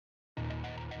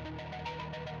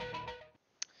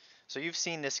So you've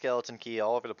seen this skeleton key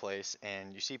all over the place,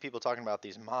 and you see people talking about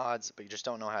these mods, but you just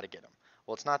don't know how to get them.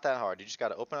 Well, it's not that hard. You just got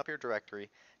to open up your directory,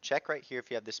 check right here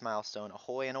if you have this milestone,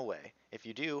 ahoy and away. If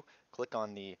you do, click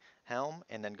on the HELM,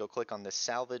 and then go click on the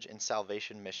Salvage and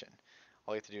Salvation mission.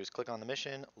 All you have to do is click on the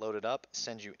mission, load it up,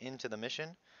 send you into the mission.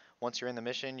 Once you're in the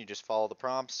mission, you just follow the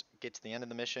prompts, get to the end of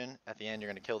the mission. At the end,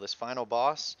 you're going to kill this final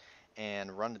boss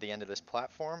and run to the end of this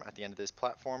platform. At the end of this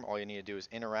platform, all you need to do is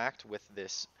interact with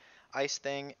this ice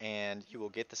thing, and you will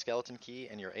get the skeleton key,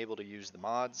 and you're able to use the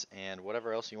mods and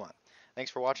whatever else you want. Thanks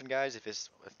for watching, guys. If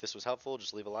this was helpful,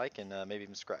 just leave a like and maybe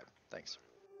even subscribe. Thanks.